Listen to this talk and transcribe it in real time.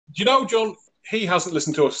Do you know, John, he hasn't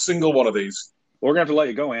listened to a single one of these. We're going to have to let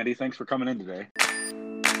you go, Andy. Thanks for coming in today.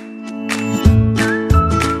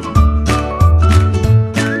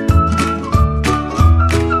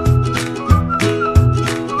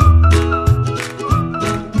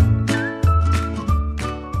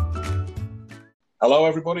 Hello,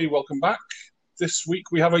 everybody. Welcome back. This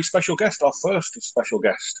week we have a special guest, our first special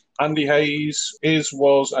guest. Andy Hayes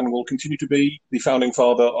was, and will continue to be, the founding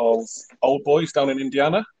father of Old Boys down in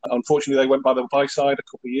Indiana. Unfortunately, they went by the wayside a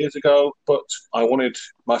couple of years ago, but I wanted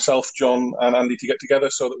myself, John, and Andy to get together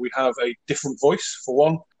so that we have a different voice, for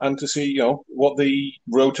one, and to see, what the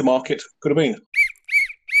road to market could have been.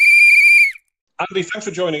 Andy, thanks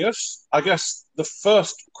for joining us. I guess the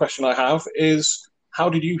first question I have is, how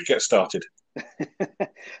did you get started?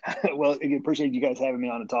 Well, I appreciate you guys having me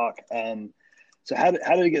on to talk. So how did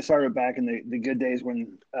it get started back in the good days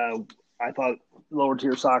when I thought lower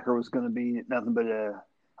tier soccer was going to be nothing but I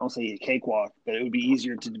won't say a cakewalk, but it would be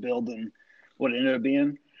easier to build than what it ended up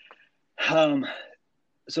being.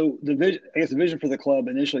 So the vision for the club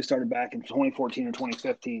initially started back in 2014 or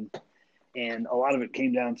 2015. And a lot of it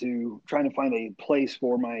came down to trying to find a place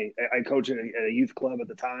for I coached at a youth club at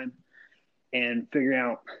the time, and figuring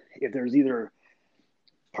out if there's either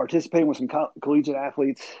participating with some collegiate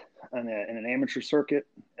athletes in an amateur circuit,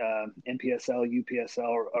 NPSL, UPSL,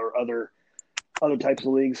 or other types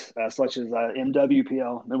of leagues, such as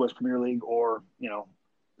MWPL, Midwest Premier League, or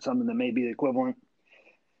something that may be the equivalent,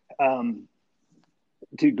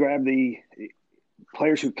 to grab the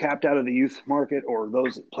players who capped out of the youth market or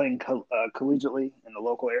those playing collegiately in the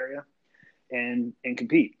local area, and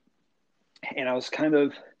compete. And I was kind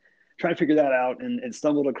of trying to figure that out, and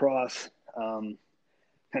stumbled across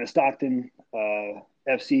kind of Stockton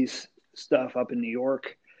FC's stuff up in New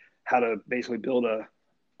York, how to basically build a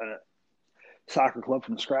soccer club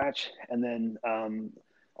from scratch. And then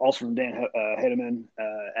also from Dan Hedeman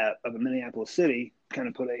of Minneapolis City, kind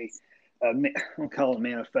of put I'll call it a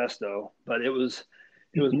manifesto, but it was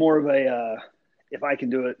more of a if I can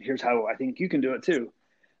do it, here's how I think you can do it too.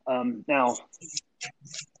 Now,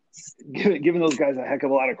 giving those guys a heck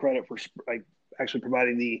of a lot of credit for actually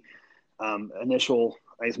providing the initial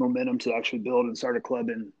momentum to actually build and start a club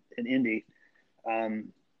in Indy.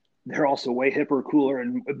 They're also way hipper, cooler,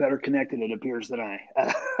 and better connected, it appears, than I.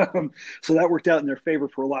 So that worked out in their favor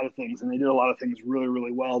for a lot of things, and they did a lot of things really,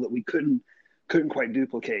 really well that we couldn't quite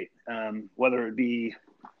duplicate, whether it be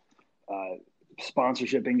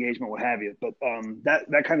sponsorship, engagement, what have you. But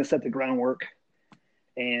that kind of set the groundwork,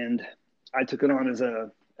 and I took it on as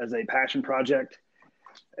a passion project,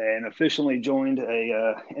 and officially joined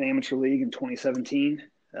an amateur league in 2017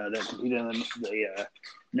 that competed in the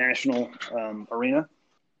national arena.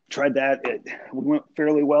 Tried that. We went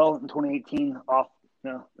fairly well in 2018.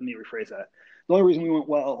 Let me rephrase that. The only reason we went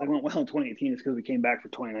well in 2018 is because we came back for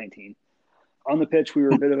 2019. On the pitch, we were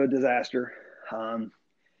a bit of a disaster.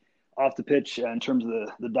 Off the pitch, in terms of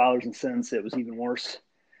the dollars and cents, it was even worse.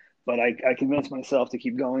 But I convinced myself to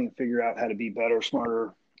keep going and figure out how to be better,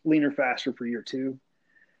 smarter, leaner, faster for year two.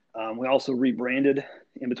 We also rebranded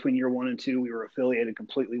in between year 1 and 2. We were affiliated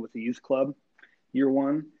completely with the youth club year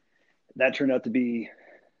 1. That turned out to be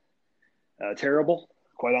terrible,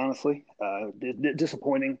 quite honestly.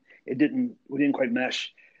 Disappointing. We didn't quite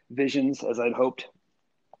mesh visions as I'd hoped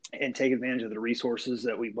and take advantage of the resources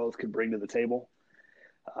that we both could bring to the table.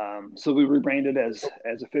 So we rebranded as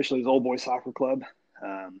officially as Old Boys Soccer Club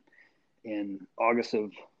in August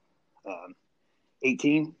of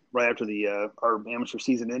 18, right after our amateur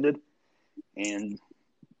season ended, and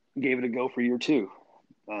gave it a go for year 2.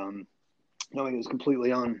 Knowing it was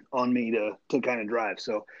completely on me to kind of drive.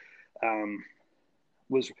 So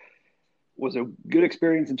was a good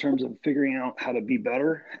experience in terms of figuring out how to be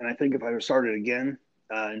better. And I think if I started again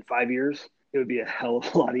in 5 years, it would be a hell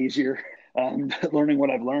of a lot easier learning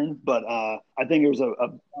what I've learned. But I think it was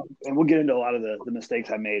and we'll get into a lot of the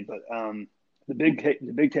mistakes I made, but the big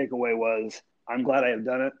takeaway was, I'm glad I have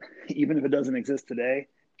done it. Even if it doesn't exist today,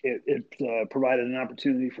 it provided an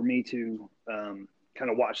opportunity for me to kind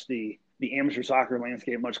of watch the amateur soccer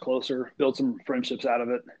landscape much closer, build some friendships out of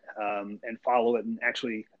it, and follow it, and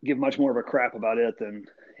actually give much more of a crap about it than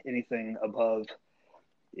anything above,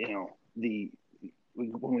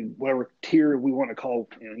 whatever tier we want to call.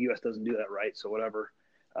 US doesn't do that, right? So whatever.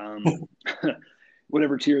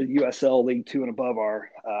 Whatever tier the USL League 2 and above are,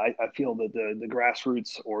 I feel that the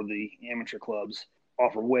grassroots or the amateur clubs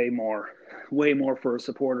offer way more for a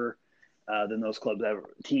supporter than those clubs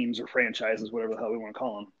ever, teams or franchises, whatever the hell we want to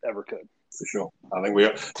call them, ever could. For sure. I think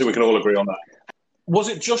we can all agree on that. Was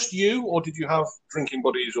it just you, or did you have drinking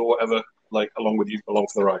buddies or whatever, along with you, along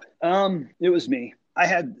for the ride? It was me. I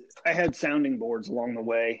had sounding boards along the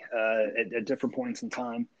way at different points in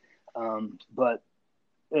time, but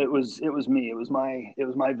it was me. It was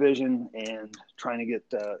my vision and trying to get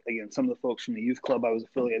again some of the folks from the youth club I was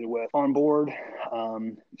affiliated with on board.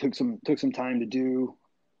 Took some time to do.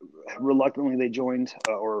 Reluctantly, they joined,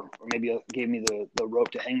 or maybe gave me the rope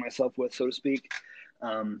to hang myself with, so to speak.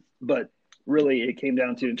 But really, it came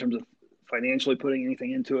down to, in terms of financially putting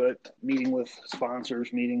anything into it, meeting with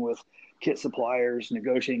sponsors, meeting with kit suppliers,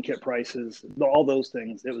 negotiating kit prices, all those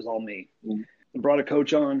things. It was all me. Mm-hmm. Brought a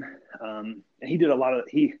coach on, and he did a lot of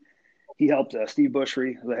he helped Steve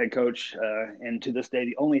Bushry, the head coach, and to this day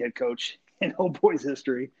the only head coach in Old Boys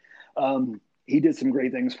history. He did some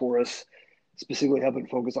great things for us, specifically helping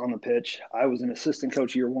focus on the pitch. I was an assistant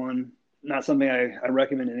coach year one. Not something I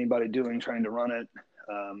recommend anybody doing, trying to run it,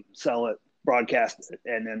 sell it, broadcast it,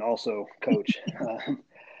 and then also coach.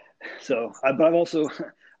 But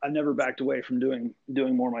I've never backed away from doing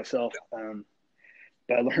more myself.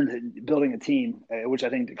 But I learned that building a team, which I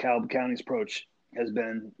think DeKalb County's approach has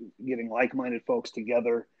been, getting like-minded folks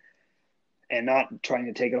together and not trying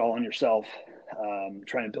to take it all on yourself,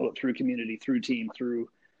 trying to build it through community, through team, through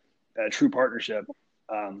true partnership,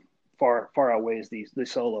 far outweighs the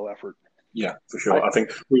solo effort. Yeah, for sure. I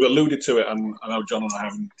think we've alluded to it, and I know John and I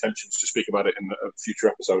have intentions to speak about it in a future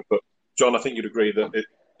episode. But John, I think you'd agree that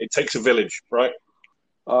it takes a village, right?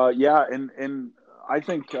 Yeah, and I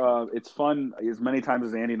think it's fun. As many times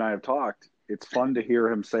as Andy and I have talked, it's fun to hear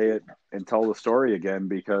him say it and tell the story again,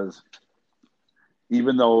 because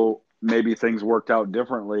even though maybe things worked out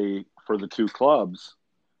differently for the two clubs,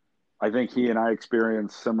 I think he and I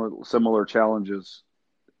experienced similar challenges,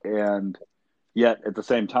 and yet at the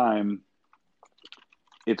same time,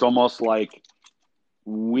 it's almost like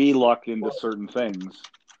we lucked into certain things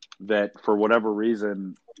that, for whatever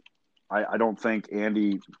reason, I don't think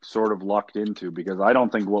Andy sort of lucked into, because I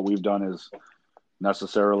don't think what we've done is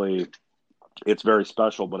necessarily, it's very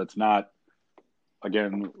special, but it's not,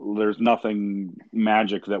 again, there's nothing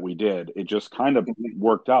magic that we did. It just kind of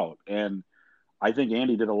worked out. And I think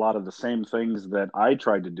Andy did a lot of the same things that I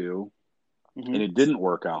tried to do, and it didn't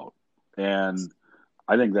work out. And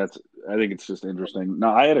I think it's just interesting.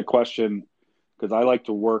 Now, I had a question, because I like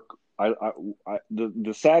to work.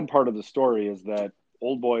 The sad part of the story is that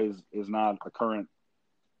Old Boys is not a current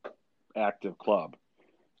active club.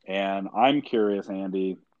 And I'm curious,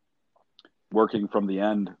 Andy, working from the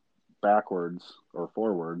end backwards or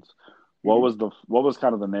forwards, what was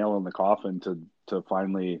kind of the nail in the coffin to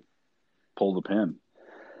finally pull the pin?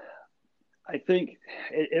 I think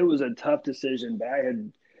it was a tough decision, but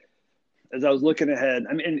as I was looking ahead,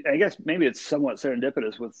 I mean, I guess maybe it's somewhat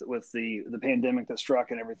serendipitous with the pandemic that struck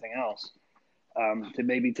and everything else, to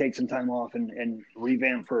maybe take some time off and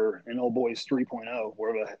revamp for an Old Boys 3.0,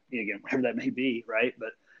 wherever that may be, right?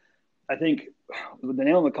 But I think with the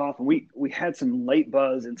nail in the coffin, we had some late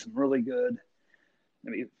buzz and some really good. I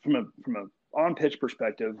mean, from a on pitch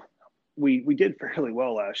perspective, we did fairly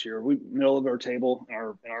well last year. We middle of our table in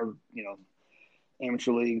our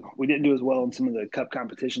amateur league. We didn't do as well in some of the cup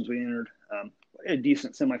competitions we entered. A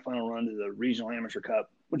decent semifinal run to the regional amateur cup,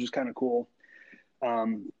 which is kind of cool.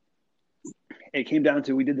 It came down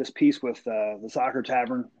to, we did this piece with the Soccer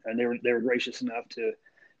Tavern, and they were gracious enough to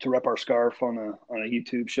rep our scarf on a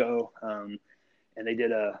YouTube show, and they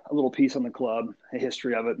did a little piece on the club, a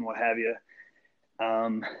history of it, and what have you.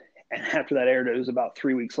 And after that aired, it was about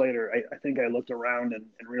 3 weeks later. I think I looked around and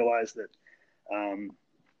realized that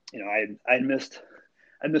I missed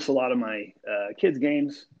a lot of my kids'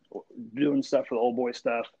 games, doing stuff for the Old Boy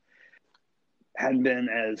stuff. Hadn't been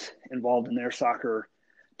as involved in their soccer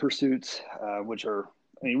pursuits, which are,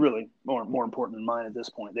 I mean, really more important than mine at this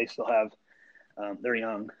point. They still have, they're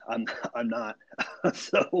young. I'm not.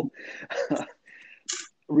 So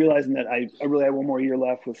realizing that I really had one more year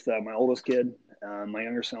left with my oldest kid. My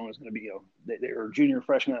younger son was going to be, they were junior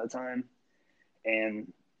freshman at the time,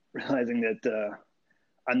 and realizing that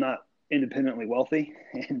I'm not independently wealthy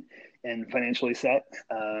and financially set.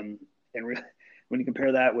 And when you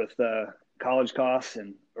compare that with college costs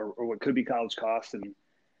or what could be college costs and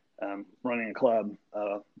running a club,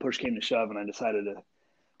 push came to shove, and I decided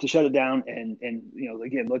to shut it down. And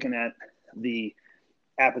again, looking at the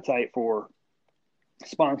appetite for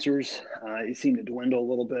sponsors, it seemed to dwindle a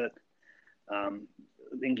little bit.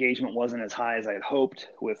 The engagement wasn't as high as I had hoped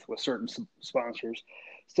with certain sponsors.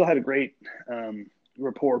 Still had a great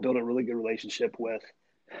rapport, built a really good relationship with,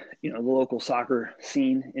 the local soccer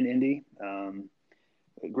scene in Indy.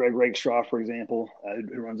 Greg Rakestraw, for example,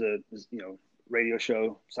 who runs a radio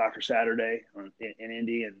show, Soccer Saturday, in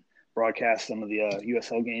Indy, and broadcasts some of the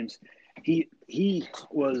USL games. he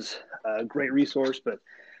was a great resource, but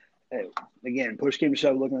again, push came to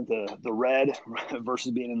shove, looking at the red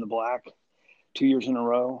versus being in the black 2 years in a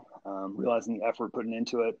row, realizing the effort putting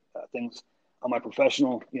into it, things on my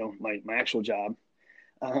professional, my actual job,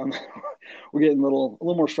 we're getting a little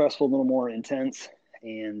more stressful, a little more intense,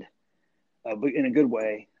 and but in a good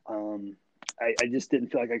way. I just didn't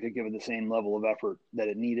feel like I could give it the same level of effort that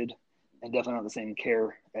it needed, and definitely not the same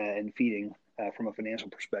care and feeding from a financial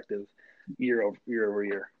perspective year over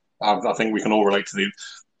year. I think we can all relate to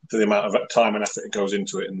the amount of time and effort it goes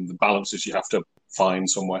into it, and the balances you have to find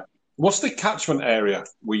somewhere. What's the catchment area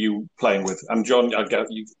were you playing with? And John, I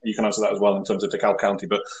get you can answer that as well in terms of DeKalb County.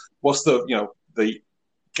 But what's the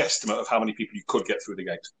guesstimate of how many people you could get through the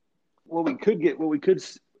gate? Where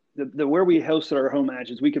we hosted our home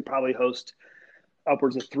matches, we could probably host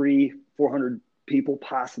upwards of 300-400 people,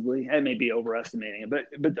 possibly. I may be overestimating it,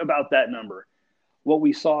 but about that number. What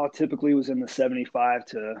we saw typically was in the 75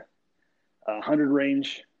 to 100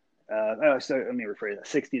 range. Let me rephrase that: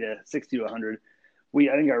 60 to 100.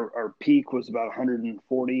 I think our peak was about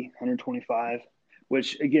 140, 125,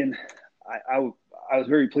 which again, I was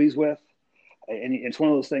very pleased with. And it's one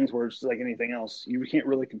of those things where it's like anything else. You can't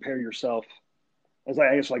really compare yourself. As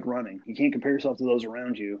I guess like running, you can't compare yourself to those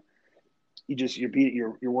around you.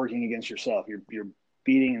 You're working against yourself. You're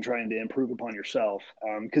beating and trying to improve upon yourself.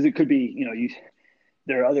 Because it could be,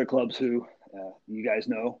 there are other clubs who you guys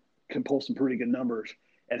know can pull some pretty good numbers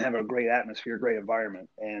and have a great atmosphere, great environment.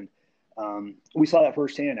 And we saw that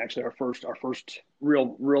firsthand. Actually, our first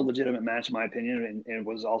real legitimate match, in my opinion, and it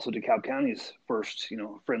was also DeKalb County's first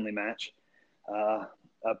friendly match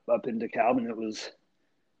up in DeKalb, and it was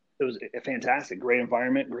a fantastic, great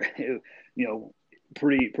environment, great,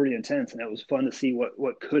 pretty intense, and it was fun to see what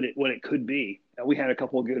it could be. We had a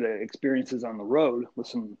couple of good experiences on the road with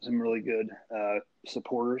some really good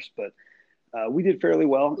supporters, but we did fairly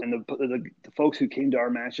well, and the folks who came to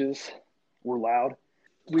our matches were loud.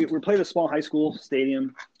 We played a small high school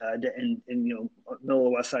stadium in middle of the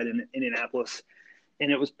West Side in Indianapolis,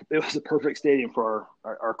 and it was a perfect stadium for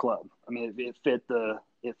our club. I mean, it fit the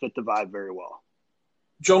vibe very well.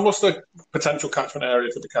 John, what's the potential catchment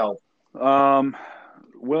area for DeKalb?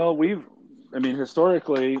 Well,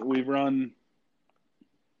 historically we've run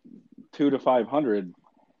 200 to 500,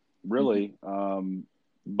 really.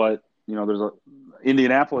 But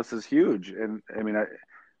Indianapolis is huge, and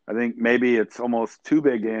I think maybe it's almost too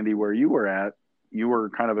big, Andy, where you were at. You were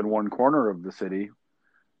kind of in one corner of the city,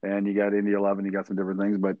 and you got Indy 11, you got some different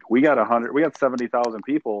things, but we got 70,000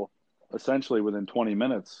 people essentially within 20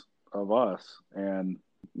 minutes of us, and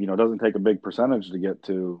it doesn't take a big percentage to get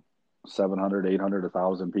to 700, 800,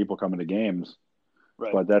 1,000 people coming to games.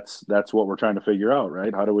 Right. But that's what we're trying to figure out,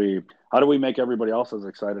 right? How do we make everybody else as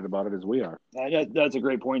excited about it as we are? That's a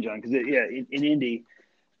great point, John, because in Indy,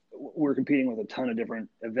 we're competing with a ton of different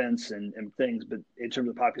events and things, but in terms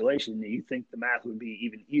of population, you think the math would be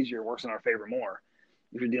even easier, works in our favor more.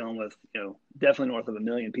 If you're dealing with, definitely north of 1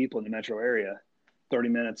 million people in the metro area, 30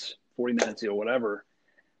 minutes, 40 minutes, whatever.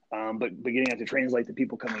 But getting out to translate the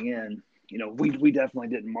people coming in, we definitely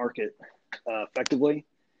didn't market effectively,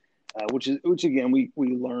 which again we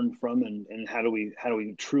learned from, and how do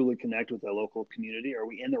we truly connect with the local community? Are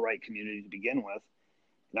we in the right community to begin with?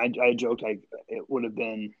 And I joked it would have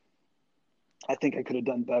been, I think I could have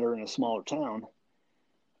done better in a smaller town,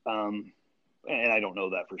 and I don't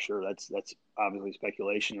know that for sure. That's obviously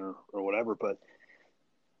speculation or whatever. But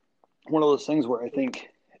one of those things where I think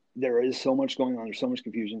there is so much going on. There's so much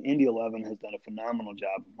confusion. Indy 11 has done a phenomenal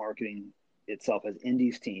job marketing itself as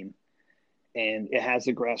Indy's team, and it has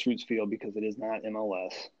a grassroots feel because it is not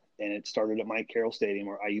MLS, and it started at Mike Carroll Stadium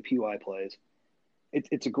where IUPUI plays.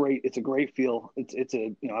 It's a great feel.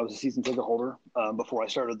 I was a season ticket holder before I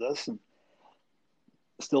started this, and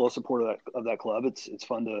still a supporter of that club. It's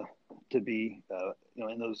fun to be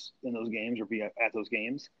in those games or be at those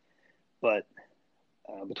games, but.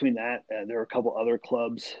 Between that, there are a couple other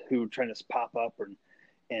clubs who are trying to pop up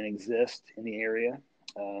and exist in the area,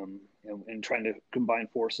 and trying to combine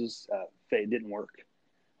forces. It didn't work.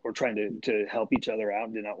 We're trying to help each other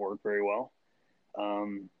out, did not work very well.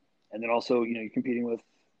 And then also, you're competing with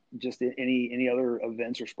just any other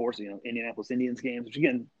events or sports. Indianapolis Indians games, which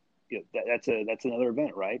again, that's another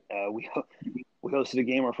event, right? We hosted a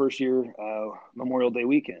game our first year, Memorial Day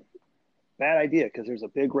weekend. Bad idea because there's a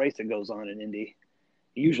big race that goes on in Indy.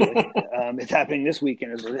 Usually, it's happening this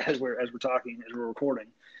weekend as we're talking, as we're recording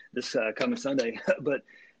this coming Sunday. But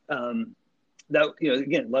that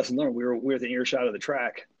again, lesson learned. We're within earshot of the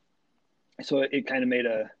track, so it kind of made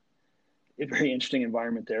a very interesting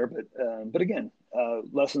environment there. But again,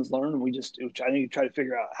 lessons learned. And I think we try to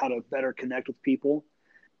figure out how to better connect with people.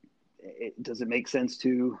 Does it make sense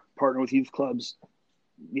to partner with youth clubs?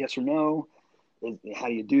 Yes or no? How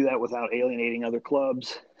do you do that without alienating other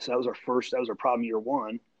clubs? So that was our problem year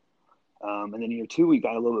one. And then year two, we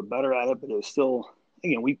got a little bit better at it, but it was still,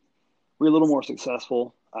 again, we were a little more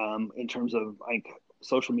successful in terms of like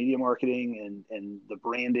social media marketing and the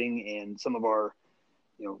branding and some of our,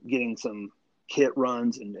 getting some kit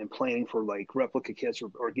runs and planning for like replica kits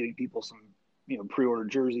or getting people some, pre-ordered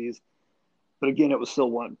jerseys. But again, it was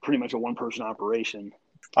still pretty much a one-person operation.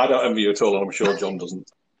 I don't envy you at all, and I'm sure John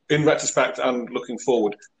doesn't. In retrospect and looking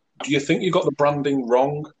forward, do you think you got the branding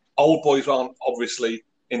wrong? Old Boys aren't obviously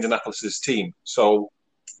Indianapolis's team, so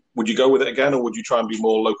would you go with it again, or would you try and be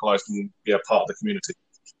more localized and be a part of the community?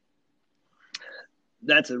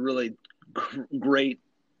 That's a really great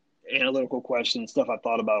analytical question, stuff I've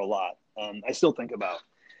thought about a lot. I still think about.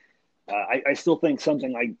 I still think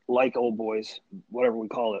something like Old Boys, whatever we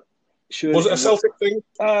call it, was it a Celtic thing?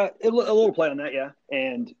 A little play on that, yeah.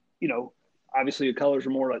 And obviously the colors are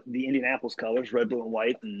more like the Indianapolis colors, red, blue, and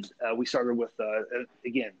white. And we started with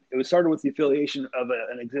started with the affiliation of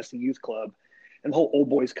an existing youth club, and the whole Old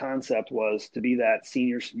Boys concept was to be that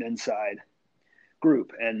seniors men's side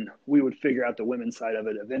group, and we would figure out the women's side of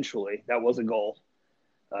it eventually. That was a goal.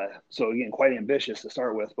 So again, quite ambitious to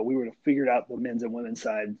start with, but we would have figured out the men's and women's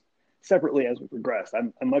side separately as we progressed.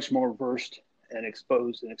 I'm much more versed and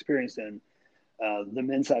exposed and experienced in the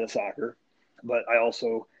men's side of soccer, but I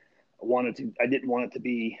also I didn't want it to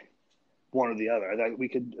be one or the other. I thought we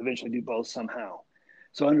could eventually do both somehow.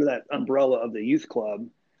 So under that umbrella of the youth club,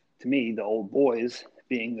 to me, the Old Boys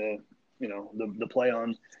being the play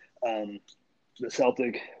on the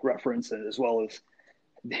Celtic reference, as well as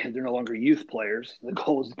they're no longer youth players. The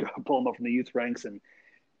goal is to pull them up from the youth ranks and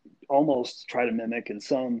almost try to mimic in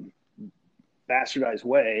some bastardized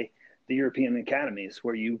way the European academies,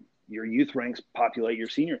 where your youth ranks populate your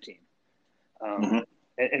senior team.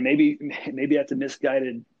 And maybe that's a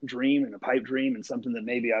misguided dream and a pipe dream, and something that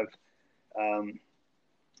maybe I've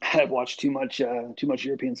watched too much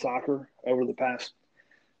European soccer over the past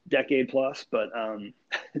decade plus. But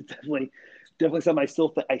definitely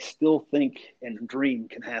something I still think and dream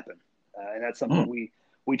can happen, and that's something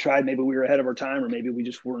we tried. Maybe we were ahead of our time, or maybe we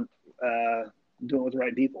just weren't doing it with the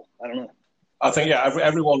right people. I don't know. I think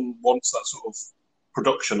everyone wants that sort of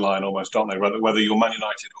production line almost, don't they? Whether you're Man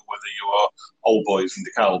United or whether you are Old Boys in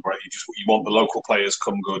DeKalb, right? You want the local players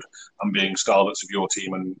come good and being starlets of your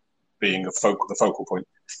team and being the focal point.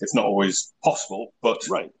 It's not always possible, but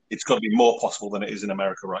It's got to be more possible than it is in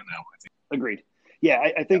America right now, I think. Agreed. Yeah,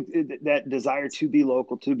 I think that desire to be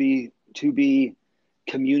local, to be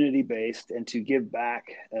community based, and to give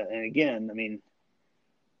back. And again, I mean,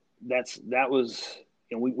 that was.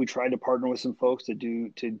 We tried to partner with some folks to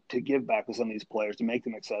give back to some of these players, to make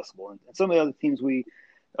them accessible. And some of the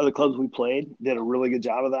other clubs we played did a really good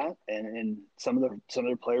job of that. And some of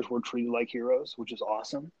their players were treated like heroes, which is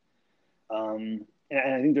awesome. And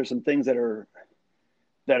I think there's some things that are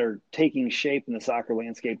taking shape in the soccer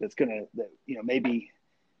landscape that maybe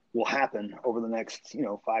will happen over the next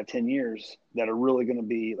 5-10 years that are really going to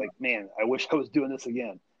be like, man, I wish I was doing this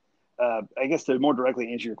again. I guess to more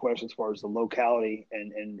directly answer your question as far as the locality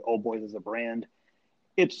and Old Boys as a brand,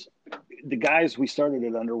 it's the guys we started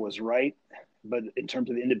it under was right, but in terms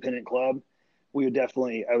of the independent club, I would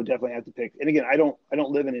definitely have to pick. And again, I don't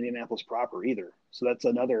live in Indianapolis proper either, so that's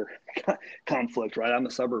another conflict, right? I'm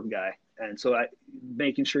a suburb guy, and so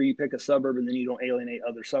making sure you pick a suburb and then you don't alienate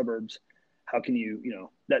other suburbs. How can you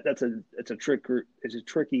it's a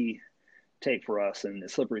tricky take for us and a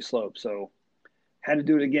slippery slope. So. Had to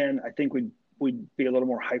do it again. I think we'd be a little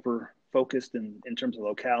more hyper focused in terms of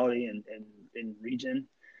locality and in region,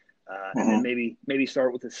 and then maybe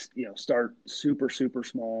start with this. Start super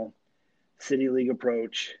small, city league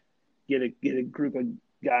approach. Get a group of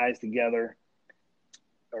guys together,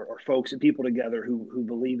 or folks and people together who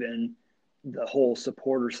believe in the whole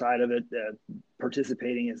supporter side of it,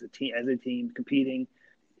 participating as a team, competing,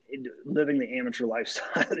 living the amateur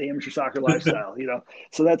lifestyle, the amateur soccer lifestyle.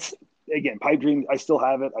 So that's. Again, pipe dream, I still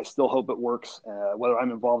have it. I still hope it works. Whether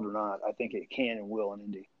I'm involved or not, I think it can and will in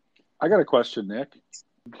Indy. I got a question, Nick.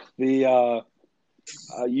 You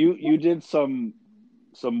did some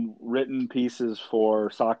written pieces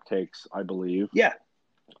for Sock Takes, I believe. Yeah.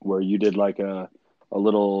 Where you did like a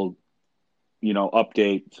little,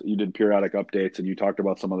 update. You did periodic updates, and you talked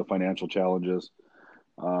about some of the financial challenges.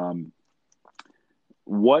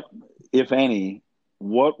 What, if any,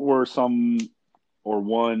 were some or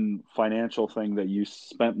one financial thing that you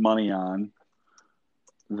spent money on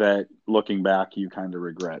that looking back you kind of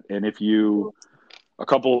regret? And if you A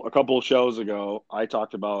couple of shows ago, I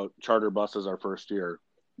talked about charter buses our first year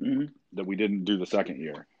that we didn't do the second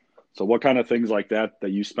year. So what kind of things like that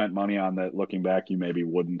you spent money on that looking back you maybe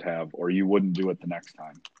wouldn't have, or you wouldn't do it the next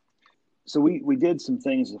time? So we did some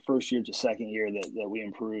things the first year to second year that we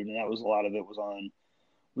improved, and that was a lot of it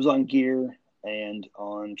was on gear and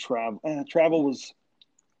on travel. Travel was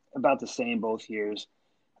about the same both years.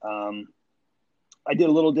 I did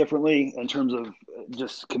a little differently in terms of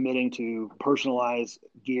just committing to personalized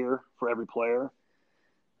gear for every player,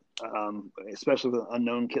 especially with an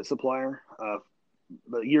unknown kit supplier.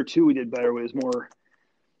 But year two, we did better. It was more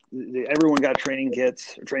everyone got training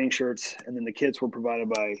kits or training shirts, and then the kits were provided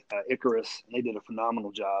by Icarus, and they did a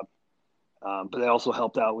phenomenal job. But they also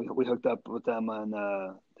helped out. We hooked up with them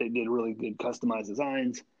on they did really good customized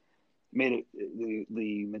designs, made it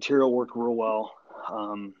the material worked real well.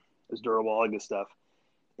 It was durable, all that good stuff.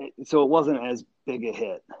 So it wasn't as big a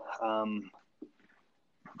hit,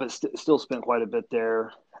 but still spent quite a bit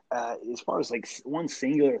there. As far as like one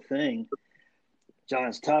singular thing, John,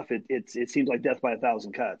 it's tough. It seems like death by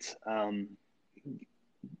 1,000 cuts.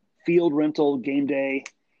 Field rental, game day,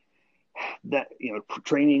 that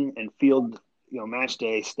training and field match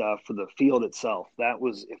day stuff for the field itself. That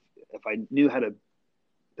was if I knew how to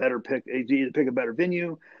better pick, either pick a better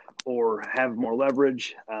venue or have more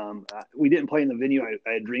leverage. We didn't play in the venue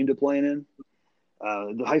I had dreamed of playing in.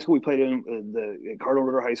 The high school we played in, the Cardinal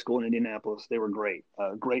River High School in Indianapolis, they were great.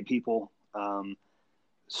 Great people,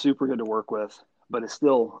 super good to work with. But it's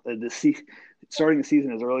still starting the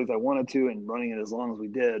season as early as I wanted to and running it as long as we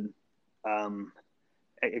did.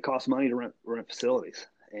 It costs money to rent facilities,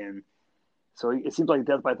 and so it seems like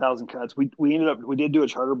death by 1,000 cuts. We did do a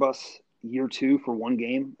charter bus year two for one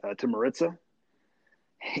game to Maritza.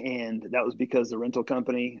 And that was because the rental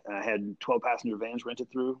company had 12 passenger vans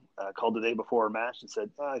rented through, called the day before our match and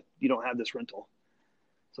said, you don't have this rental.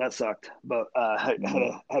 So that sucked. But had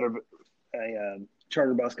a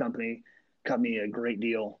charter bus company cut me a great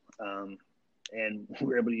deal. And we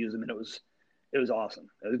were able to use them, and it was awesome.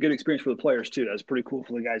 It was a good experience for the players too. That was pretty cool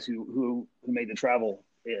for the guys who made the travel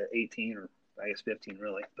 18 or I guess 15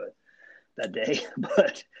 really, but that day.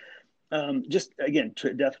 But just again,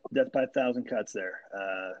 death by 1,000 cuts there.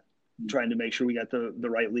 Trying to make sure we got the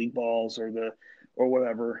right league balls or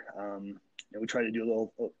whatever. We try to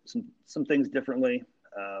do some things differently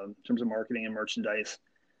in terms of marketing and merchandise,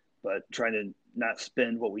 but trying to not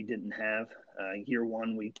spend what we didn't have. Year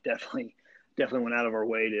one, we definitely went out of our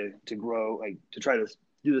way to grow, like to try to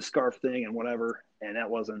do the scarf thing and whatever. And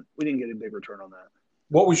we didn't get a big return on that.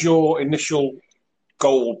 What was your initial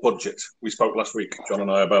goal budget? We spoke last week, John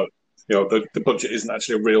and I, about the budget isn't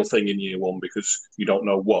actually a real thing in year one because you don't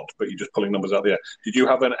know what, but you're just pulling numbers out of the air. Did you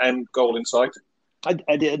have an end goal in sight?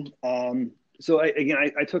 I did. So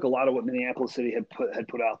I took a lot of what Minneapolis City had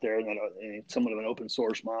put out there in somewhat of an open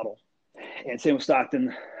source model, and same with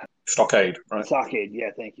Stockton. Stockade, right? Stockade, yeah,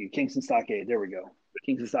 thank you. Kingston Stockade, there we go.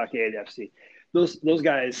 Kingston Stockade FC. Those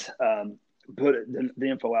guys put the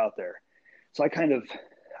info out there. So I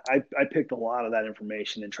picked a lot of that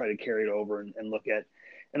information and tried to carry it over and look at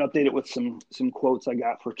and update it with some quotes I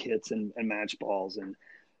got for kits and match balls and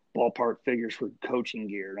ballpark figures for coaching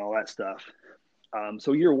gear and all that stuff.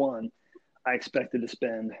 So year one, I expected to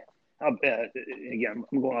spend, again,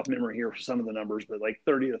 I'm going off memory here for some of the numbers, but like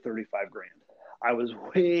 30 to 35 grand. I was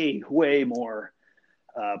way, way more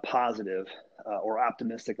positive or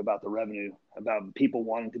optimistic about the revenue, about people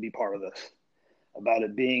wanting to be part of this, about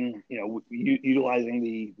it being, utilizing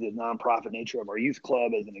the nonprofit nature of our youth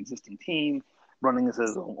club as an existing team, running this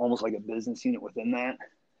as almost like a business unit within that,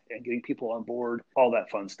 and getting people on board, all that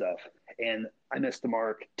fun stuff. And I missed the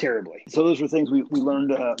mark terribly. So those were things we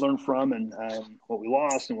learned from, and what we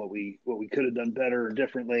lost and what we could have done better or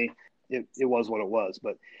differently. It was what it was,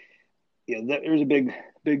 but there was a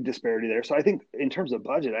big disparity there. So I think in terms of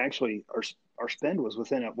budget, actually our spend was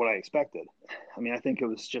within what I expected. I mean, I think it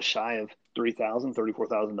was just shy of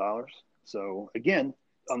 $34,000. So again,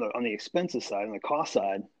 on the expenses side, on the cost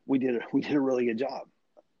side, we did a really good job.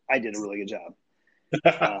 I did a really good job.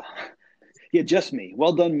 Yeah, just me.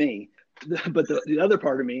 Well done, me. But the other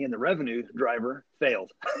part of me and the revenue driver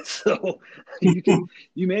failed. So you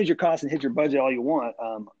manage your costs and hit your budget all you want.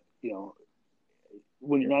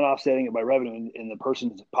 When you're not offsetting it by revenue and the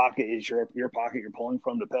person's pocket is your pocket you're pulling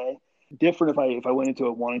from to pay. Different if I went into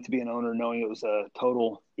it wanting to be an owner, knowing it was a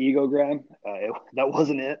total ego grab. That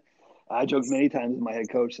wasn't it. I joked many times with my head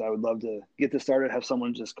coach that I would love to get this started, have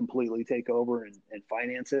someone just completely take over and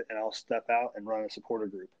finance it, and I'll step out and run a supporter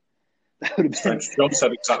group. That would have been. John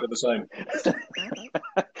said exactly the same.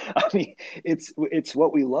 I mean, it's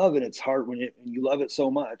what we love, and it's hard when you love it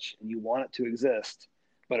so much and you want it to exist.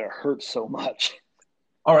 but it hurts so much.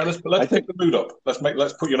 All right, let's pick the mood up. Let's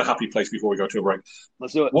put you in a happy place before we go to a break.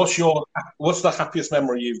 Let's do it. What's the happiest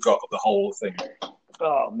memory you've got of the whole thing?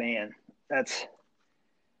 Oh man, that's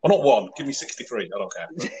well, not one. Give me 63. I don't care.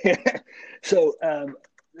 So a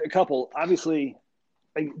couple. Obviously,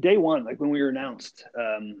 like day one, like when we were announced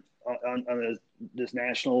on this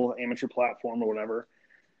national amateur platform or whatever,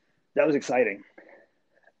 that was exciting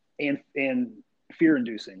and fear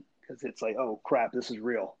inducing because it's like, oh crap, this is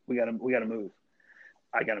real. We gotta move.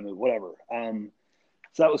 I gotta move. Whatever.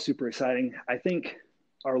 So that was super exciting. I think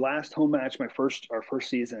our last home match, our first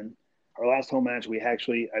season, our last home match, we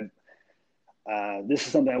actually, this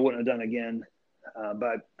is something I wouldn't have done again,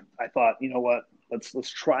 but I thought, you know what,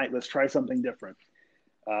 let's try something different.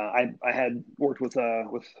 I had worked with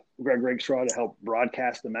Greg Rakestraw to help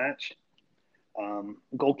broadcast the match.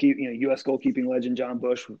 U.S. goalkeeping legend John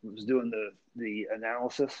Bush was doing the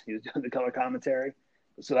analysis. He was doing the color commentary,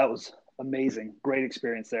 so that was amazing, great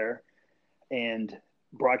experience there. And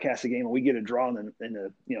broadcast the game, and we get a draw in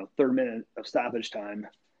the third minute of stoppage time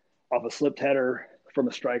off a slipped header from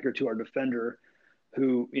a striker to our defender,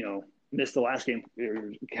 who missed the last game,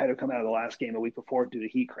 had to come out of the last game a week before due to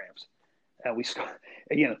heat cramps. And we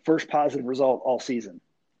again, first positive result all season,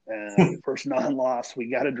 first non-loss. We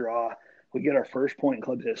got a draw. We get our first point in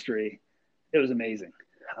club history. It was amazing.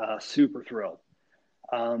 Super thrilled.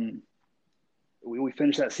 We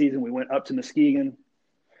finished that season. We went up to Muskegon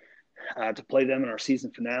to play them in our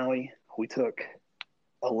season finale. We took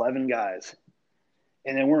 11 guys,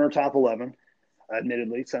 and they weren't our top 11,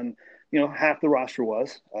 admittedly. Some, half the roster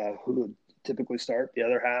was who would typically start. The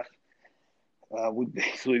other half, we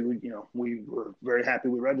were very happy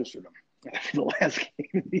we registered them after the last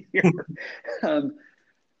game of the year.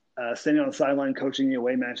 Standing on the sideline, coaching the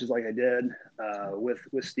away matches like I did with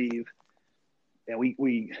Steve, and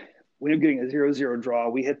we ended up getting a 0-0 draw.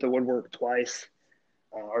 We hit the woodwork twice.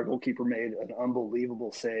 Our goalkeeper made an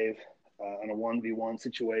unbelievable save in a 1v1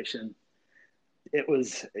 situation. It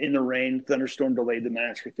was in the rain. Thunderstorm delayed the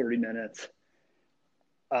match for 30 minutes.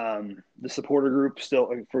 The supporter group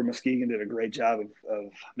still for Muskegon did a great job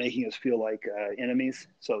of making us feel like enemies.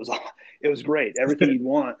 So it was great. Everything you'd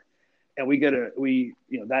want. And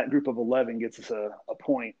that group of 11 gets us a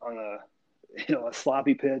point on a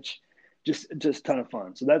sloppy pitch. Just a ton of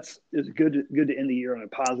fun. So it's good to end the year on a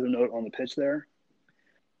positive note on the pitch there.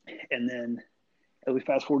 And then as we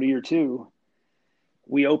fast forward to year 2,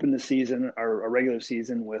 we opened the season, our regular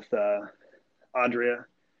season, with Adria,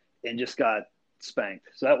 and just got spanked.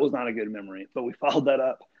 So that was not a good memory. But we followed that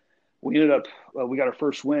up. We ended up we got our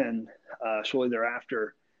first win shortly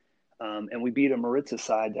thereafter, and we beat a Maritza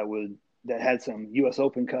side that had some U.S.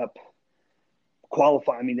 Open Cup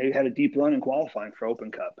qualifying. I mean, they had a deep run in qualifying for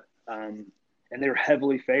Open Cup, and they were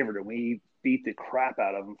heavily favored, and we beat the crap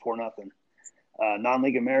out of them 4-0.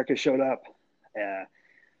 Non-League America showed up,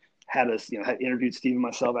 had us, had interviewed Steve and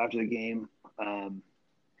myself after the game.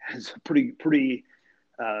 It's pretty,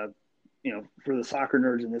 for the soccer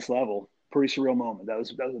nerds in this level, pretty surreal moment. That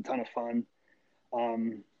was a ton of fun.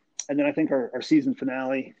 And then I think our season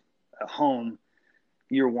finale at home,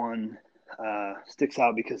 year 1, sticks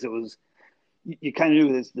out because it was, you kind of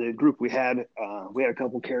knew this, the group we had a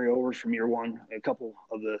couple carryovers from year 1, a couple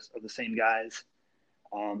of the same guys.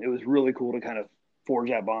 It was really cool to kind of forge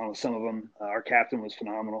that bond with some of them. Our captain was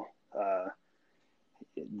phenomenal.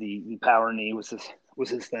 The power knee was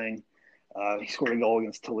his thing. He scored a goal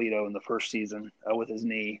against Toledo in the first season with his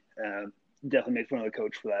knee. Definitely made fun of the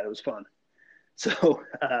coach for that. It was fun. So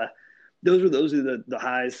those are the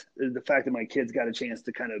highs. The fact that my kids got a chance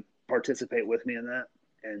to kind of participate with me in that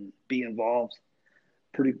and be involved,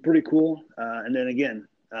 pretty cool. And then again,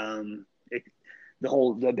 the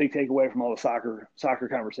big takeaway from all the soccer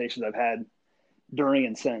conversations I've had during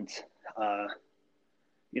and since,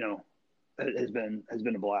 has been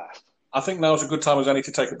a blast. I think now's a good time as any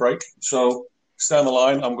to take a break. So stay on the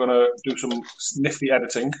line. I'm going to do some nifty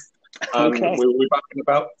editing, and Okay. we'll be back in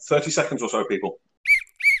about 30 seconds or so, people.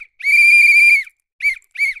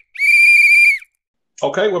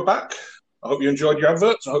 Okay, we're back. I hope you enjoyed your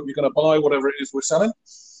adverts. I hope you're going to buy whatever it is we're selling.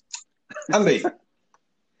 Andy,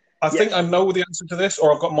 I think I know the answer to this,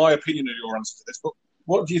 or I've got my opinion of your answer to this, but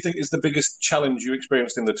what do you think is the biggest challenge you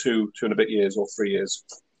experienced in the two and a bit years or 3 years?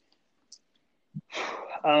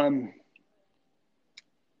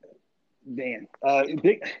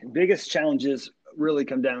 Biggest challenges really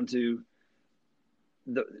come down to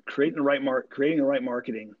creating the right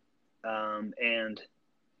marketing,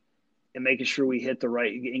 and making sure we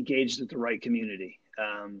engaged with the right community.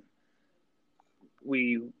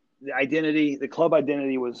 The club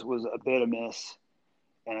identity was a bit amiss,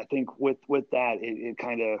 And I think with that, it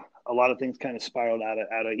kind of, a lot of things kind of spiraled out of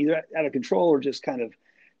either out of control or just kind of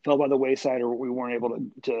fell by the wayside, or we weren't able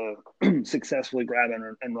to successfully grab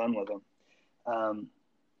and run with them.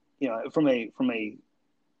 From a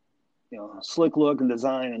slick look and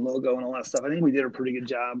design and logo and all that stuff, I think we did a pretty good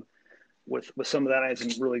job with some of that. I had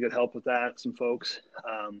some really good help with that, some folks.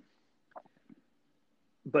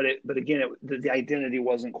 But again, the identity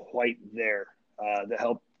wasn't quite there to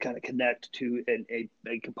help kind of connect to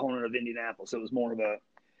a component of Indianapolis. It was more of a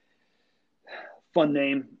fun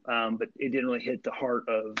name, but it didn't really hit the heart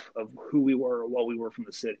of who we were or what we were from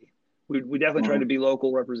the city. We definitely tried to be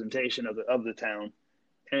local representation of the town.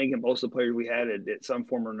 And again, most of the players we had at some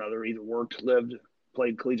form or another either worked, lived,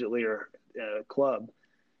 played collegiately or club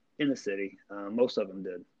in the city. Most of them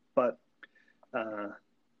did. But,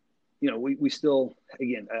 we still,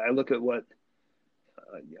 again, I look at what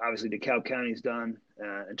obviously DeKalb County's done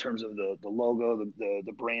in terms of the logo,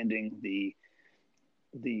 the branding,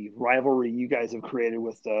 the rivalry you guys have created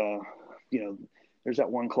with, there's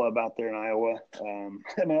that one club out there in Iowa. Am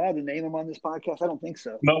I allowed to name them on this podcast? I don't think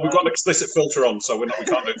so. No, we've got an explicit filter on, so we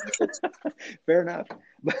can't do it. Fair enough.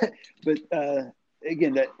 But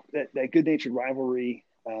again, that good-natured rivalry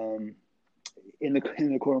in the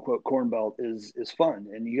quote-unquote Corn Belt is fun.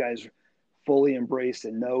 And you guys fully embrace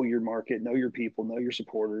and know your market, know your people, know your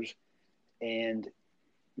supporters. And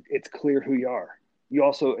it's clear who you are. You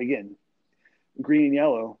also, again, green and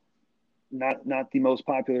yellow, not the most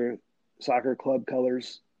popular soccer club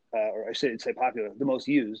colors, or I should say popular, the most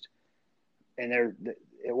used, and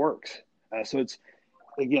it works. So it's,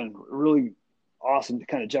 again, really awesome to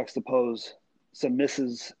kind of juxtapose some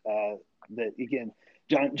misses that, again,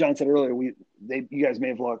 John said earlier, you guys may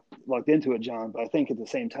have lucked into it, John, but I think at the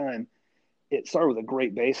same time, it started with a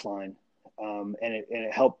great baseline, and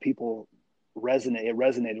it helped people resonate. It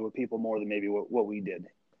resonated with people more than maybe what we did.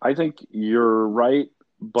 I think you're right,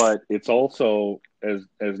 but it's also, as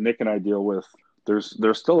Nick and I deal with, there's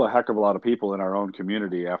still a heck of a lot of people in our own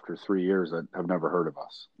community after 3 years that have never heard of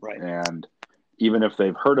us. Right. And even if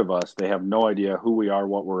they've heard of us, they have no idea who we are,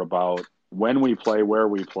 what we're about, when we play, where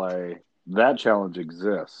we play. That challenge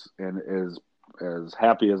exists. And as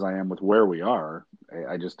happy as I am with where we are,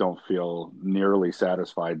 I just don't feel nearly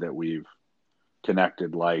satisfied that we've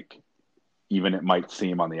connected like even it might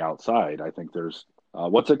seem on the outside. I think there's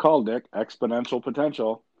what's it called, Nick? Exponential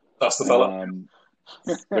potential. That's the fella.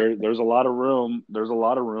 There's a lot of room. There's a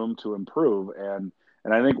lot of room to improve, and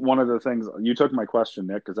I think one of the things you took my question,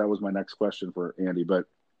 Nick, because that was my next question for Andy. But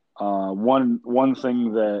one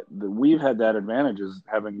thing that we've had that advantage is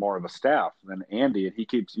having more of a staff than Andy, and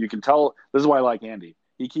you can tell this is why I like Andy.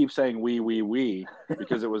 He keeps saying we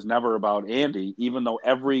because it was never about Andy, even though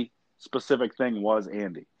every specific thing was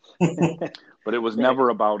Andy, but it was never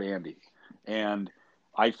about Andy. And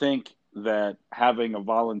I think that having a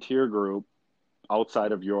volunteer group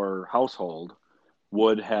outside of your household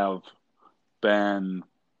would have been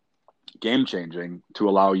game changing to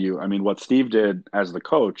allow you. I mean, what Steve did as the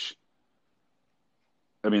coach,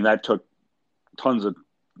 I mean, that took tons of,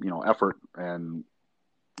 effort and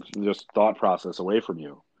just thought process away from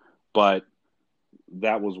you. But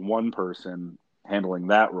that was one person handling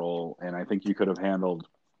that role. And I think you could have handled,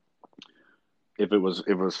 if it was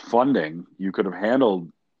funding, you could have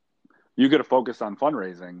focused on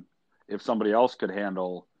fundraising if somebody else could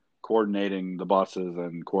handle coordinating the buses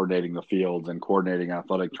and coordinating the fields and coordinating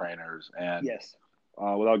athletic trainers. And yes,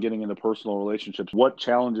 without getting into personal relationships, what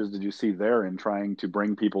challenges did you see there in trying to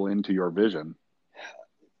bring people into your vision?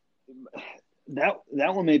 That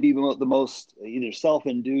one may be the most either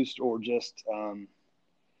self-induced or just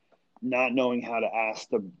not knowing how to ask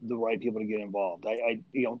the right people to get involved.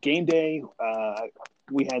 Game day,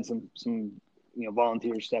 we had some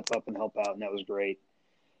volunteers step up and help out, and that was great.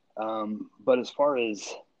 But as far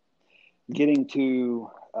as getting to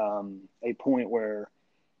a point where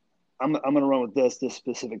I'm going to run with this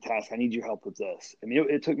specific task, I need your help with this. I mean,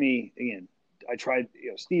 it took me, again, I tried,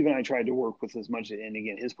 Steve and I tried to work with as much, and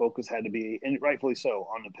again, his focus had to be, and rightfully so,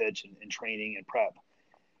 on the pitch and training and prep.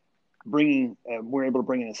 We're able to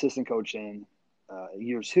bring an assistant coach in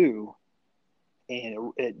year 2,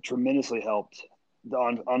 and it tremendously helped the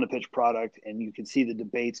on the pitch product, and you could see the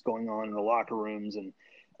debates going on in the locker rooms, and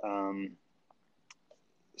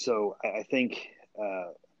so I think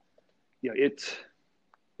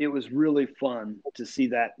it was really fun to see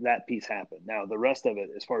that piece happen. Now the rest of it,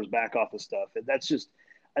 as far as back office stuff, I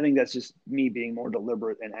think that's just me being more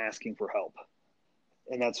deliberate and asking for help,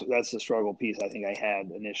 and that's the struggle piece I think I had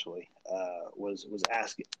initially was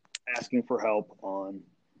asking for help on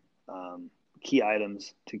key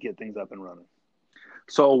items to get things up and running.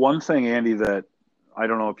 So one thing, Andy, that I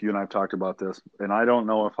don't know if you and I have talked about this, and I don't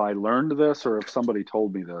know if I learned this or if somebody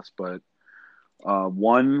told me this, but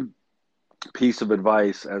one piece of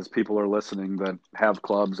advice as people are listening that have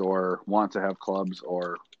clubs or want to have clubs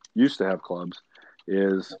or used to have clubs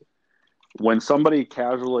is when somebody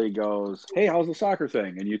casually goes, "Hey, how's the soccer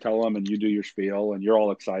thing?" and you tell them and you do your spiel and you're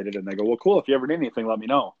all excited and they go, "Well, cool. If you ever need anything, let me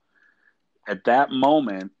know." At that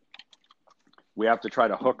moment, we have to try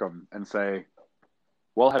to hook them and say,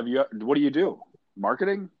 "Well, what do you do?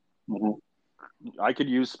 Marketing? Mm-hmm. I could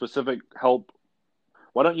use specific help.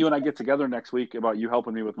 Why don't you and I get together next week about you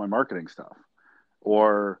helping me with my marketing stuff?"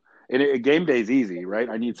 Or game day is easy, right?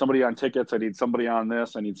 I need somebody on tickets. I need somebody on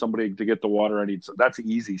this. I need somebody to get the water. That's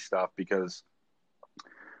easy stuff because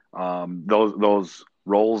those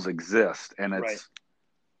roles exist and it's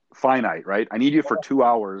finite, right? I need you for 2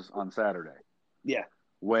 hours on Saturday. Yeah.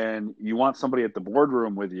 When you want somebody at the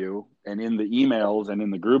boardroom with you and in the emails and in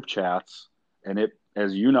the group chats, and it,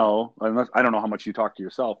 as you know, unless I don't know how much you talk to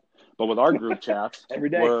yourself, but with our group chats, every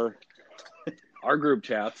day, our group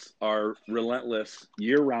chats are relentless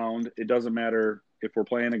year round. It doesn't matter if we're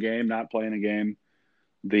playing a game, not playing a game.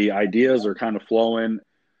 The ideas are kind of flowing.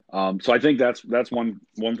 So I think that's one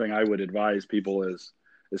thing I would advise people is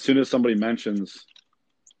as soon as somebody mentions,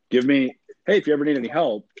 hey, if you ever need any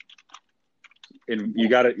help, and you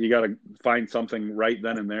gotta find something right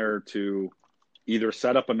then and there to either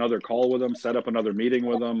set up another call with them, set up another meeting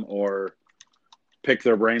with them, or pick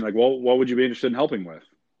their brain. Like, well, what would you be interested in helping with?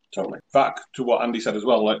 Totally. Back to what Andy said as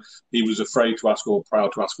well, like he was afraid to ask or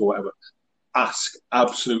proud to ask or whatever. Ask,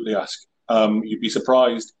 absolutely ask. You'd be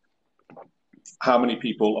surprised how many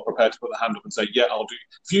people are prepared to put their hand up and say, yeah, I'll do.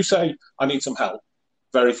 If you say, I need some help,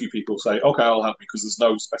 very few people say, okay, I'll help you because there's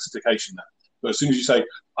no specification there. But as soon as you say,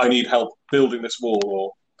 I need help building this wall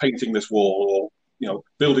or painting this wall or,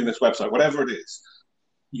 building this website, whatever it is,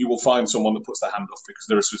 you will find someone that puts their hand up because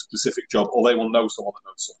there is a specific job or they will know someone that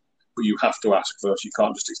knows someone. But you have to ask first. You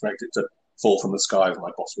can't just expect it to fall from the sky, as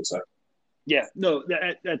my boss would say. Yeah, no,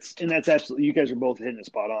 that's absolutely. You guys are both hitting it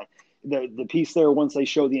spot on. The piece there, once they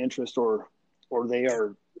show the interest, or they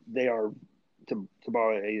are to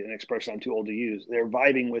borrow an expression I'm too old to use. They're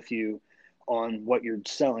vibing with you on what you're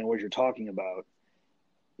selling, what you're talking about.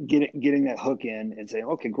 Getting that hook in and saying,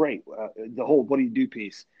 okay, great. The whole what do you do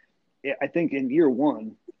piece. I think in year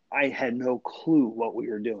one, I had no clue what we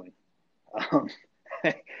were doing.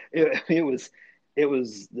 It was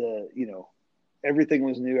everything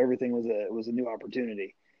was new. Everything was a new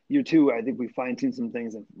opportunity. Year two, I think we fine-tuned some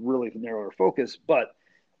things and really narrowed our focus. But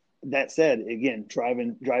that said, again,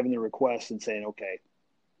 driving the request and saying, okay,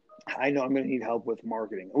 I know I'm going to need help with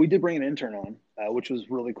marketing. We did bring an intern on, which was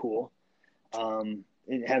really cool.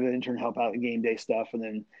 And have an intern help out in game day stuff. And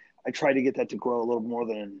then I tried to get that to grow a little more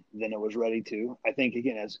than it was ready to. I think,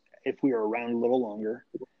 again, as if we were around a little longer,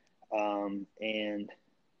 and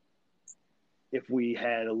if we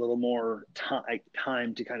had a little more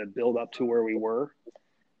time to kind of build up to where we were,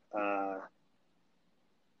 I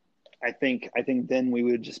think then we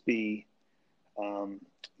would just be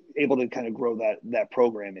able to kind of grow that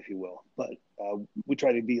program, if you will. But we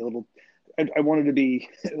try to be a little. I wanted to be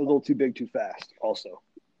a little too big, too fast. Also,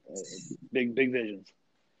 big visions.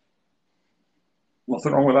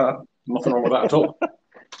 Nothing wrong with that. Nothing wrong with that at all.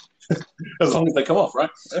 As long as they come off, right?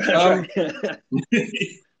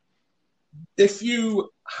 If you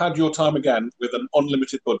had your time again with an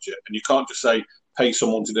unlimited budget and you can't just say pay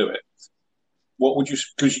someone to do it, what would you?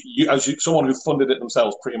 Because someone who funded it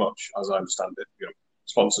themselves, pretty much, as I understand it,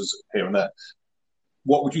 sponsors here and there.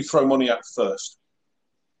 What would you throw money at first?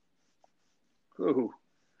 Ooh,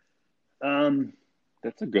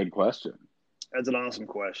 that's a good question. That's an awesome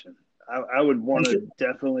question. I would want to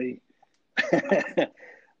definitely.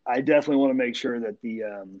 I definitely want to make sure that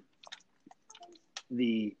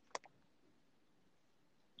the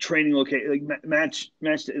training location, like match,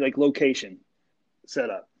 like location set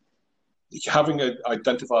up. Having an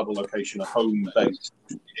identifiable location, a home base,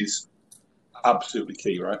 is absolutely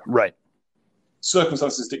key, right? Right.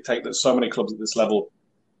 Circumstances dictate that so many clubs at this level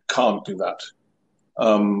can't do that.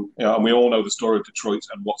 And we all know the story of Detroit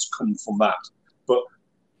and what's come from that. But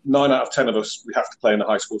 9 out of 10 of us, we have to play in a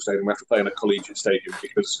high school stadium. We have to play in a collegiate stadium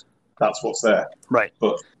because that's what's there. Right.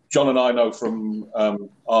 But John and I know from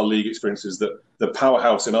our league experiences that the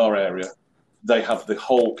powerhouse in our area, they have the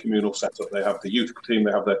whole communal setup. They have the youth team,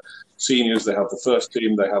 they have the seniors, they have the first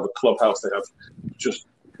team, they have a clubhouse, they have just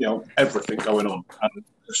everything going on. And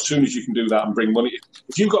as soon as you can do that and bring money,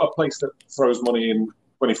 if you've got a place that throws money in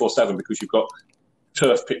 24/7 because you've got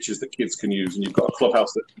turf pitches that kids can use and you've got a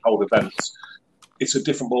clubhouse that can hold events, it's a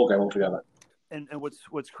different ballgame altogether. And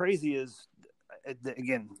what's crazy is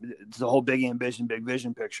again, it's the whole big ambition, big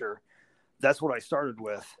vision picture. That's what I started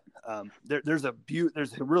with. There's a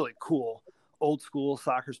really cool old school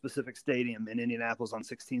soccer specific stadium in Indianapolis on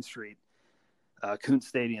 16th Street, Kuntz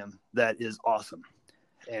Stadium, that is awesome.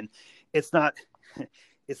 And it's not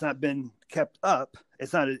been kept up.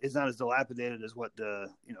 It's not as dilapidated as what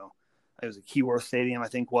it was a Keyworth Stadium, I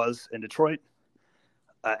think, was in Detroit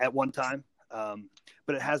at one time.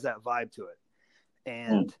 But it has that vibe to it.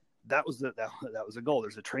 And that was a goal.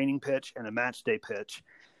 There's a training pitch and a match day pitch,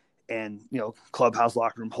 and clubhouse,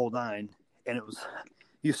 locker room, whole nine. And it was,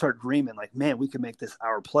 you start dreaming like, man, we could make this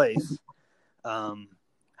our place. And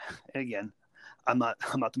again, I'm not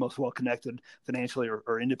the most well connected financially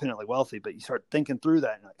or independently wealthy, but you start thinking through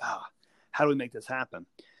that and like, how do we make this happen?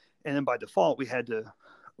 And then by default, we had to,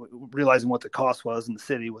 realizing what the cost was, and the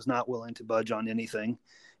city was not willing to budge on anything,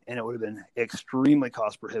 and it would have been extremely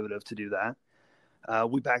cost prohibitive to do that.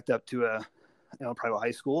 We backed up to a private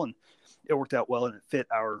high school, and it worked out well, and it fit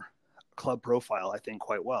our club profile, I think,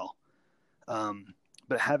 quite well.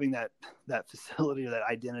 But having that facility or that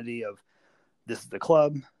identity of, this is the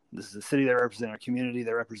club, this is the city they represent, our community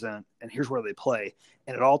they represent, and here's where they play,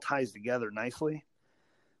 and it all ties together nicely.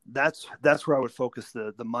 That's where I would focus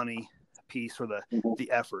the money piece or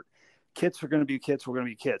the effort. Kits are going to be kits. We're going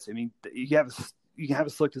to be kits. I mean, you can have a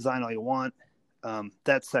slick design all you want.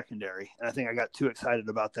 That's secondary. And I think I got too excited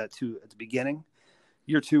about that too at the beginning.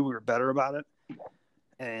 Year two, we were better about it.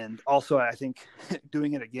 And also, I think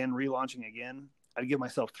doing it again, relaunching again, I'd give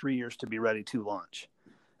myself 3 years to be ready to launch,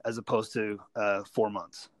 as opposed to 4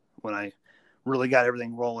 months when I really got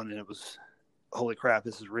everything rolling and it was, holy crap,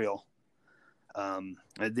 this is real. I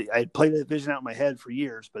had played that vision out in my head for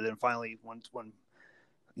years, but then finally, when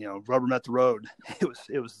rubber met the road,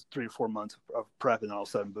 it was 3 to 4 months of prep, and all of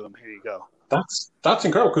a sudden, boom, here you go. That's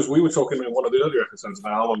incredible, because we were talking in one of the earlier episodes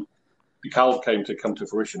about how long the Cal came to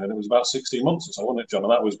fruition, and it was about 16 months or so, wasn't it, John?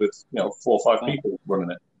 And that was with 4 or 5 people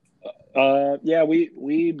running it. Yeah, we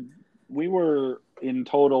were in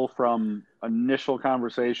total, from initial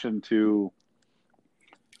conversation to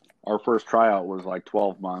our first tryout, was like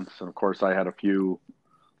 12 months, and of course I had a few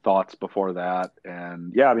thoughts before that,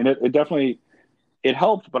 and yeah, I mean it definitely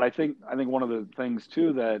helped, but I think one of the things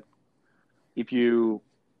too, that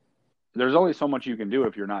there's only so much you can do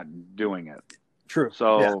if you're not doing it. True.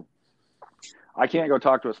 So yeah. I can't go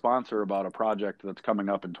talk to a sponsor about a project that's coming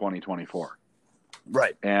up in 2024.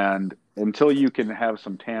 Right. And until you can have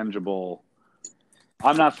some tangible,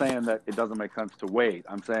 I'm not saying that it doesn't make sense to wait.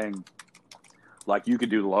 I'm saying, like, you could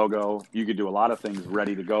do the logo, you could do a lot of things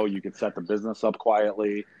ready to go. You could set the business up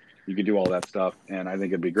quietly. You could do all that stuff. And I think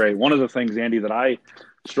it'd be great. One of the things, Andy, that I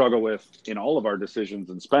struggle with in all of our decisions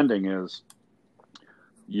and spending is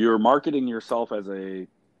you're marketing yourself as I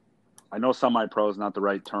know semi-pro is not the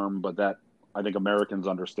right term, but that I think Americans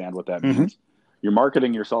understand what that means. You're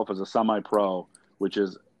marketing yourself as a semi-pro, which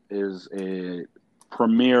is a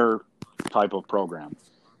premier type of program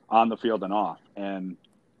on the field and off. And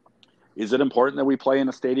is it important that we play in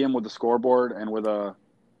a stadium with a scoreboard and with a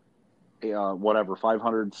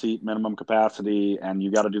 500 seat minimum capacity, and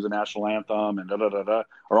you got to do the national anthem and da-da-da-da?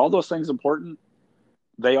 Are all those things important?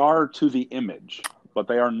 They are to the image, but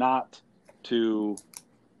they are not to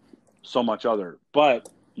so much other. But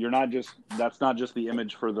that's not just the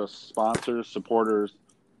image for the sponsors, supporters.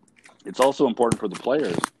 It's also important for the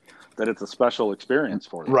players that it's a special experience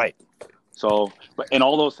for them. Right. So, and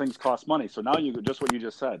all those things cost money. So now just what you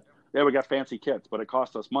just said. Yeah, we got fancy kits, but it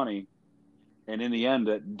cost us money. And in the end,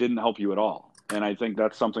 it didn't help you at all. And I think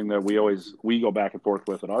that's something that we go back and forth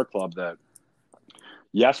with at our club, that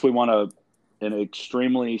yes, we want an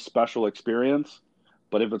extremely special experience,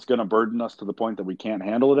 but if it's going to burden us to the point that we can't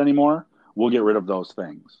handle it anymore, we'll get rid of those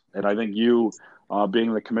things. And I think you,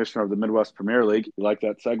 being the commissioner of the Midwest Premier League, you like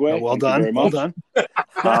that segue? Oh, well done. Very much. Well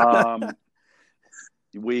done.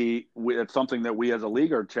 It's something that we as a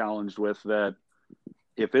league are challenged with, that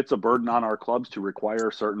if it's a burden on our clubs to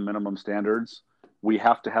require certain minimum standards, we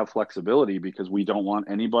have to have flexibility, because we don't want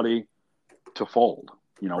anybody to fold.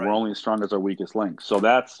 Right. We're only as strong as our weakest link. So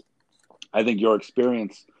that's, I think, your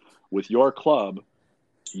experience with your club.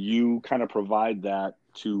 You kind of provide that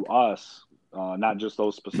to us, not just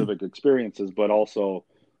those specific experiences, but also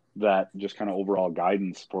that just kind of overall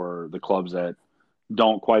guidance for the clubs that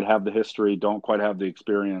don't quite have the history, don't quite have the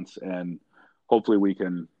experience, and hopefully we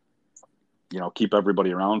can, keep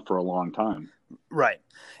everybody around for a long time. Right.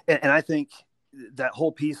 And I think that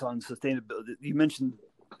whole piece on sustainability, you mentioned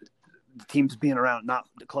the teams being around, not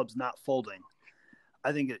the clubs not folding.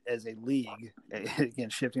 I think as a league, again,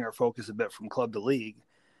 shifting our focus a bit from club to league,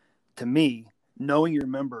 to me, knowing your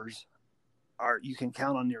members you can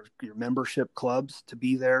count on your membership clubs to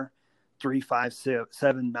be there 3, 5, 6,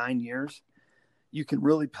 7, 9 years. You can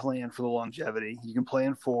really plan for the longevity. You can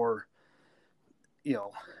plan for,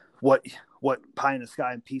 what pie in the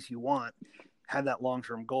sky and piece you want, have that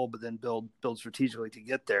long-term goal, but then build strategically to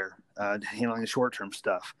get there, handling the short-term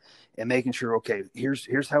stuff and making sure, okay,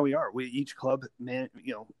 here's how we are. Each club, man,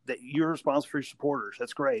 that you're responsible for your supporters.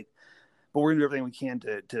 That's great. But we're going to do everything we can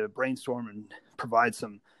to brainstorm and provide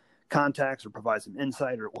some contacts or provide some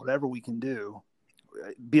insight or whatever we can do.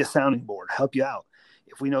 Be a sounding board, help you out.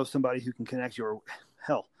 If we know somebody who can connect you, or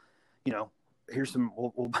hell, here's some,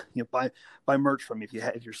 we'll buy merch from you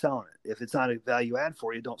if you're selling it. If it's not a value add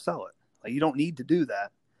for you, don't sell it. Like, you don't need to do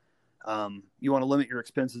that. You want to limit your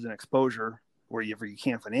expenses and exposure wherever you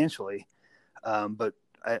can financially. But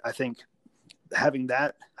I think having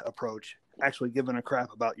that approach, actually giving a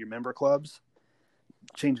crap about your member clubs,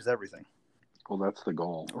 changes everything. Well, that's the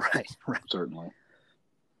goal. Right. Certainly.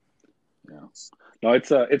 Yeah. No,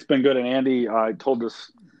 it's been good. And Andy, I told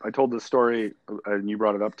this story, and you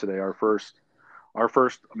brought it up today. Our first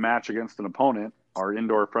match against an opponent, our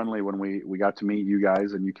indoor friendly, when we got to meet you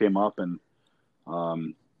guys and you came up, and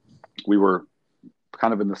we were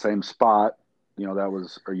kind of in the same spot. That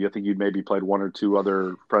was, or you think you'd maybe played one or two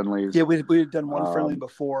other friendlies? Yeah, we had done one friendly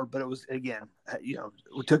before, but it was, again,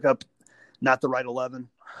 we took up not the right 11.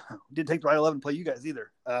 Didn't take the right 11 to play you guys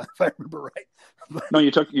either, if I remember right. No,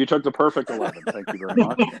 you took the perfect 11. Thank you very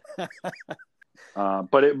much.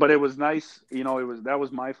 But it was nice. That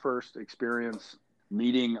was my first experience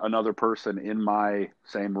meeting another person in my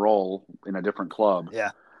same role in a different club. Yeah.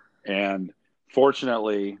 And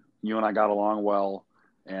fortunately, you and I got along well,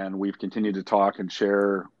 and we've continued to talk and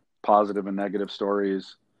share positive and negative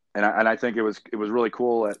stories. And I think it was really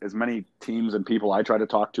cool. As many teams and people I tried to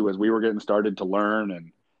talk to as we were getting started to learn,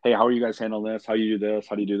 and hey, how are you guys handling this? How do you do this?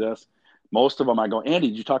 How do you do this? Most of them, I go, Andy,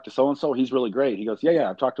 did you talk to so-and-so? He's really great. He goes, yeah,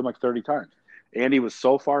 I've talked to him like 30 times. Andy was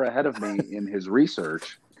so far ahead of me in his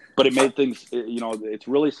research, but it made things, it's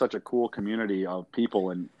really such a cool community of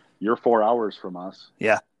people, and you're 4 hours from us.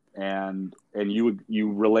 Yeah. And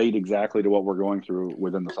you relate exactly to what we're going through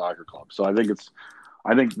within the soccer club. So I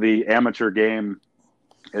think the amateur game,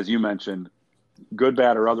 as you mentioned, good,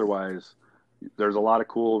 bad, or otherwise, there's a lot of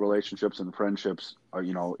cool relationships and friendships,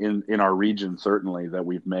 in our region, certainly, that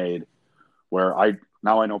we've made, where I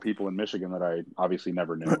know people in Michigan that I obviously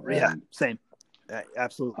never knew. Yeah, same.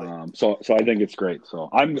 Absolutely. So I think it's great. So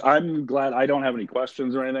I'm glad. I don't have any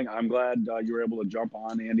questions or anything. I'm glad you were able to jump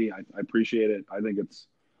on, Andy. I appreciate it. I think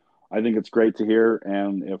it's great to hear.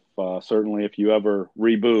 And if certainly if you ever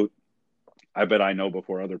reboot, I bet I know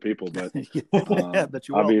before other people, but bet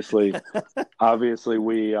you obviously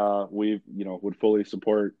we would fully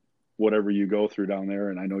support whatever you go through down there,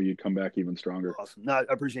 and I know you'd come back even stronger. Awesome. No, I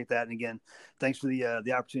appreciate that. And again, thanks for the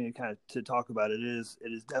opportunity to talk about it. It is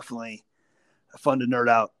definitely fun to nerd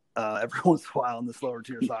out every once in a while on this lower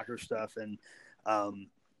tier soccer stuff, and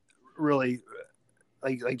really,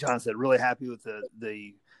 like John said, really happy with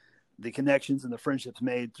the connections and the friendships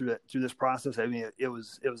made through this process. I mean, it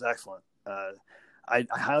was excellent. I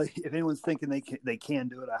highly, if anyone's thinking they can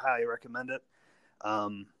do it, I highly recommend it.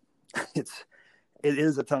 It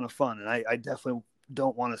is a ton of fun, and I definitely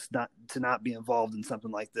don't want us not be involved in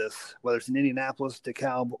something like this, whether it's in Indianapolis,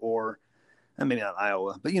 DeKalb, or maybe not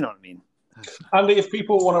Iowa, but you know what I mean. Andy, if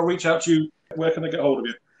people want to reach out to you, where can they get hold of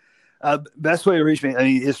you? Best way to reach me,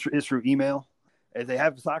 is through email. If they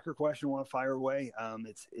have a soccer question, want to fire away,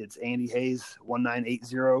 it's Andy Hayes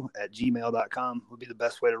 1980@gmail.com would be the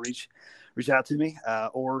best way to reach out to me,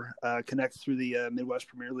 or connect through the Midwest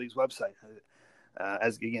Premier League's website.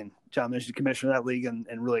 As again, John mentioned, commissioner of that league, and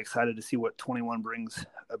really excited to see what 21 brings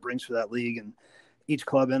for that league and each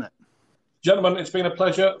club in it. Gentlemen, it's been a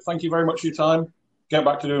pleasure. Thank you very much for your time. Get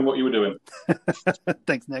back to doing what you were doing.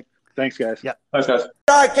 Thanks, Nick. Thanks, guys. Yeah. Thanks, guys.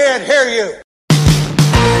 I can't hear you.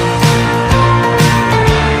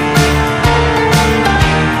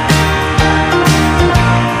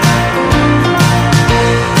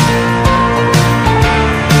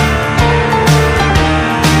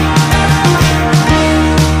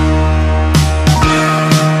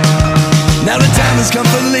 Now the time has come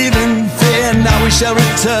for leaving, fear now we shall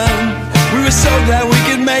return. We were so glad we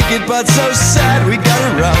could make it, but so sad we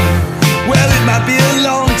gotta run. Well, it might be a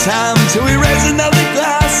long time till we raise another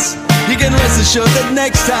glass. You can rest assured that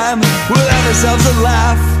next time we'll have ourselves a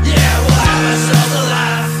laugh. Yeah, we'll have ourselves a laugh.